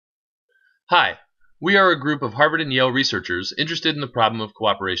Hi, we are a group of Harvard and Yale researchers interested in the problem of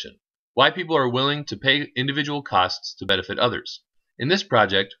cooperation, why people are willing to pay individual costs to benefit others. In this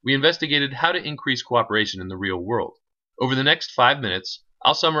project, we investigated how to increase cooperation in the real world. Over the next 5 minutes,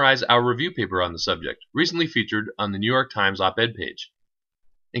 I'll summarize our review paper on the subject, recently featured on the New York Times op-ed page.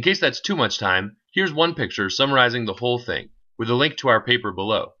 In case that's too much time, here's one picture summarizing the whole thing, with a link to our paper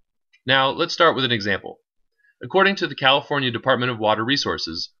below. Now, let's start with an example. According to the California Department of Water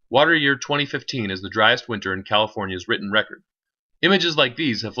Resources, water year 2015 is the driest winter in California's written record. Images like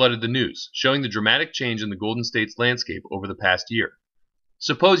these have flooded the news, showing the dramatic change in the Golden State's landscape over the past year.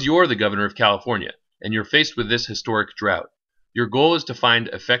 Suppose you're the governor of California, and you're faced with this historic drought. Your goal is to find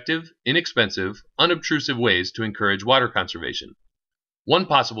effective, inexpensive, unobtrusive ways to encourage water conservation. One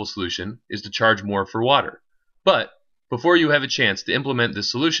possible solution is to charge more for water. But, before you have a chance to implement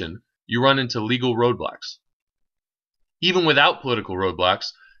this solution, you run into legal roadblocks. Even without political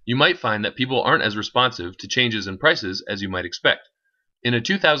roadblocks, you might find that people aren't as responsive to changes in prices as you might expect. In a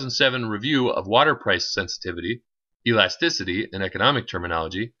 2007 review of water price sensitivity, elasticity in economic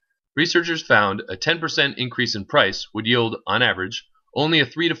terminology, researchers found a 10% increase in price would yield, on average, only a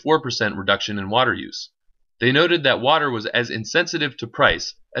 3 to 4% reduction in water use. They noted that water was as insensitive to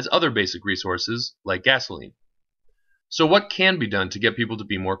price as other basic resources like gasoline. So what can be done to get people to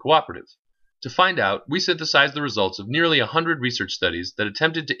be more cooperative? To find out, we synthesized the results of nearly 100 research studies that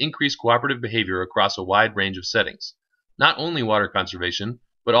attempted to increase cooperative behavior across a wide range of settings. Not only water conservation,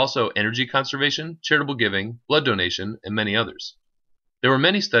 but also energy conservation, charitable giving, blood donation, and many others. There were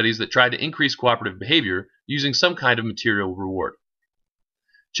many studies that tried to increase cooperative behavior using some kind of material reward.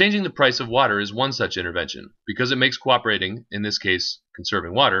 Changing the price of water is one such intervention, because it makes cooperating, in this case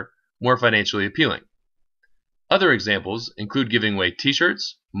conserving water, more financially appealing. Other examples include giving away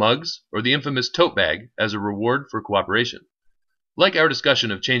t-shirts, mugs, or the infamous tote bag as a reward for cooperation. Like our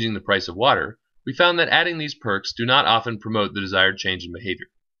discussion of changing the price of water, we found that adding these perks do not often promote the desired change in behavior.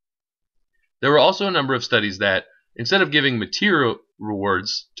 There were also a number of studies that, instead of giving material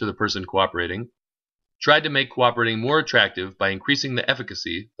rewards to the person cooperating, tried to make cooperating more attractive by increasing the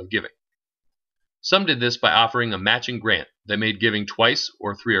efficacy of giving. Some did this by offering a matching grant that made giving twice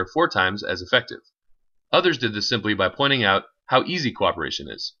or 3 or 4 times as effective. Others did this simply by pointing out how easy cooperation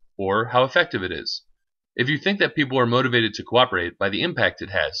is, or how effective it is. If you think that people are motivated to cooperate by the impact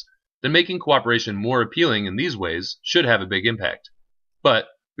it has, then making cooperation more appealing in these ways should have a big impact. But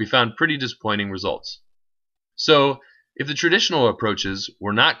we found pretty disappointing results. So, if the traditional approaches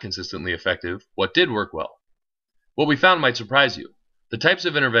were not consistently effective, what did work well? What we found might surprise you. The types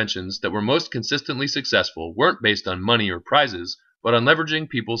of interventions that were most consistently successful weren't based on money or prizes, but on leveraging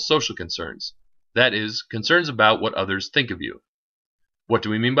people's social concerns. That is, concerns about what others think of you. What do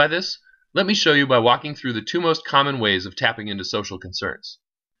we mean by this? Let me show you by walking through the 2 most common ways of tapping into social concerns.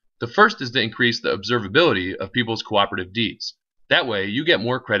 The first is to increase the observability of people's cooperative deeds. That way, you get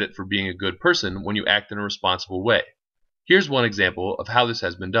more credit for being a good person when you act in a responsible way. Here's one example of how this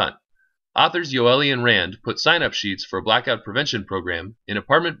has been done. Authors Yoeli and Rand put sign-up sheets for a blackout prevention program in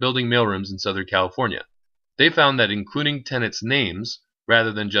apartment building mailrooms in Southern California. They found that including tenants' names,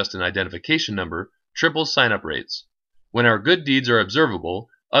 rather than just an identification number, triples sign-up rates. When our good deeds are observable,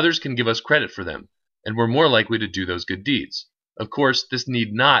 others can give us credit for them, and we're more likely to do those good deeds. Of course, this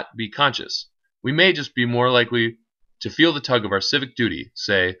need not be conscious. We may just be more likely to feel the tug of our civic duty,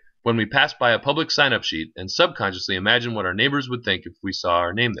 say, when we pass by a public sign-up sheet and subconsciously imagine what our neighbors would think if we saw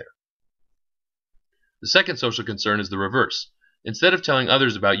our name there. The second social concern is the reverse. Instead of telling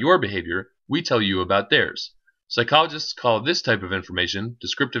others about your behavior, we tell you about theirs. Psychologists call this type of information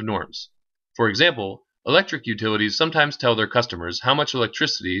descriptive norms. For example, electric utilities sometimes tell their customers how much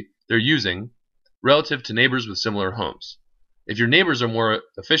electricity they're using relative to neighbors with similar homes. If your neighbors are more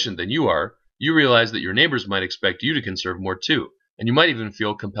efficient than you are, you realize that your neighbors might expect you to conserve more too, and you might even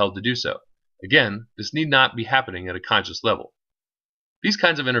feel compelled to do so. Again, this need not be happening at a conscious level. These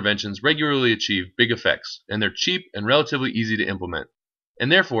kinds of interventions regularly achieve big effects, and they're cheap and relatively easy to implement.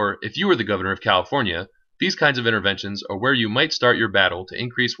 And therefore, if you were the governor of California, these kinds of interventions are where you might start your battle to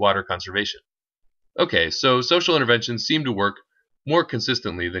increase water conservation. Okay, so social interventions seem to work more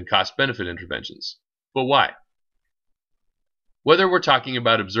consistently than cost-benefit interventions. But why? Whether we're talking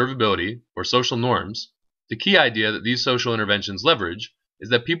about observability or social norms, the key idea that these social interventions leverage is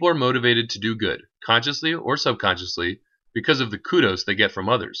that people are motivated to do good, consciously or subconsciously, because of the kudos they get from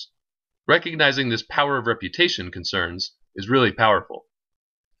others. Recognizing this power of reputation concerns is really powerful.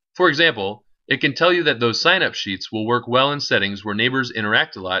 For example, it can tell you that those sign-up sheets will work well in settings where neighbors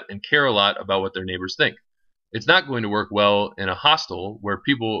interact a lot and care a lot about what their neighbors think. It's not going to work well in a hostel where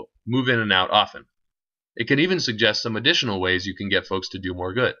people move in and out often. It can even suggest some additional ways you can get folks to do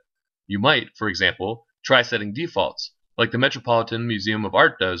more good. You might, for example, try setting defaults, like the Metropolitan Museum of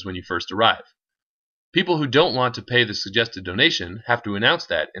Art does when you first arrive. People who don't want to pay the suggested donation have to announce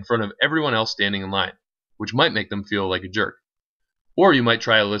that in front of everyone else standing in line, which might make them feel like a jerk. Or you might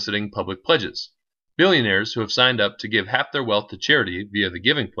try eliciting public pledges. Billionaires who have signed up to give half their wealth to charity via the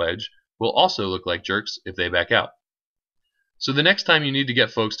Giving Pledge will also look like jerks if they back out. So the next time you need to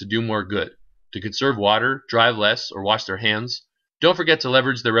get folks to do more good, to conserve water, drive less, or wash their hands, don't forget to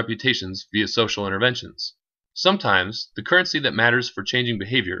leverage their reputations via social interventions. Sometimes, the currency that matters for changing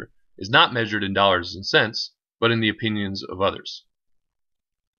behavior is not measured in dollars and cents, but in the opinions of others.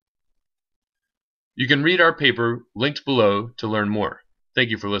 You can read our paper linked below to learn more. Thank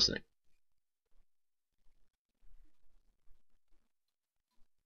you for listening.